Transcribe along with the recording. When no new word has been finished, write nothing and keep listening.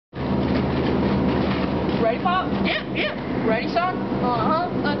ready, Pop? Yeah. Ready, son?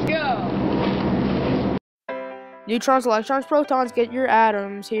 Let's go. Neutrons, electrons, protons, get your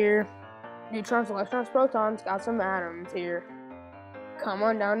atoms here. Neutrons, electrons, protons, got some atoms here. Come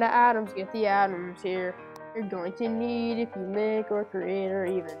on down to atoms, get the atoms here. You're going to need if you make or create or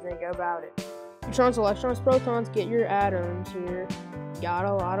even think about it. Neutrons, electrons, protons, get your atoms here. Got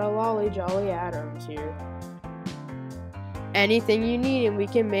a lot of lolly jolly atoms here. Anything you need and we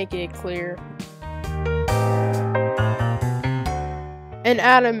can make it clear. An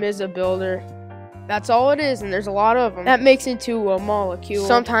atom is a builder. That's all it is, and there's a lot of them. That makes into a molecule.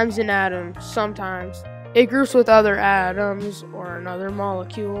 Sometimes an atom, sometimes it groups with other atoms or another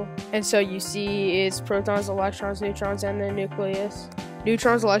molecule. And so you see it's protons, electrons, neutrons, and the nucleus.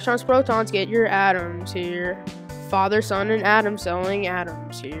 Neutrons, electrons, protons, get your atoms here. Father, son, and atom selling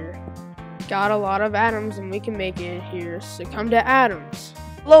atoms here. Got a lot of atoms and we can make it here, so come to atoms.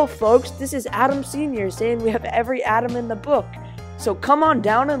 Hello folks, this is Adam Sr. saying we have every atom in the book. So come on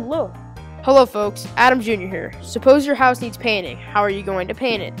down and look. Hello folks, Adam Jr. here. Suppose your house needs painting. How are you going to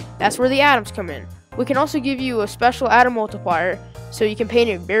paint it? That's where the atoms come in. We can also give you a special atom multiplier so you can paint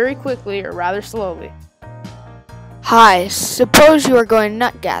it very quickly or rather slowly. Hi, suppose you are going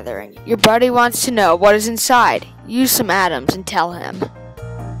nut gathering. Your buddy wants to know what is inside. Use some atoms and tell him.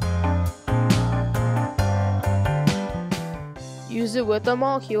 Use it with a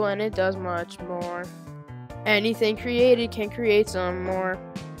molecule and it does much more. Anything created can create some more.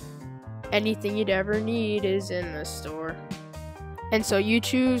 Anything you'd ever need is in the store. And so you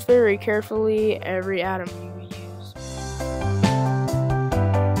choose very carefully every atom you use.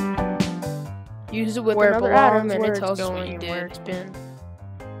 Use it with another atom and it tells you where it's been.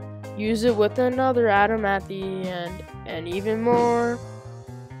 Use it with another atom at the end, and even more.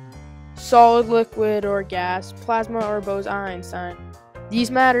 Solid, liquid, or gas, plasma, or Bose-Einstein.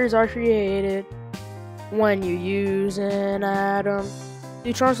 These matters are created when you use an atom.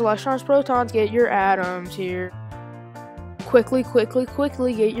 Neutrons, electrons, protons, get your atoms here. Quickly, quickly,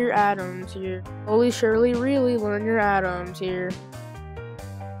 quickly get your atoms here. Slowly, surely, really learn your atoms here.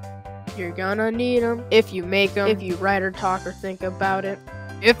 You're gonna need them if you make them, if you write or talk or think about it.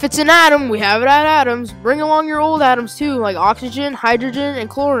 If it's an atom, we have it at atoms. Bring along your old atoms too, like oxygen, hydrogen, and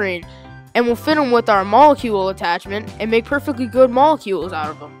chlorine. And we'll fit them with our molecule attachment and make perfectly good molecules out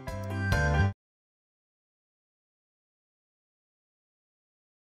of them.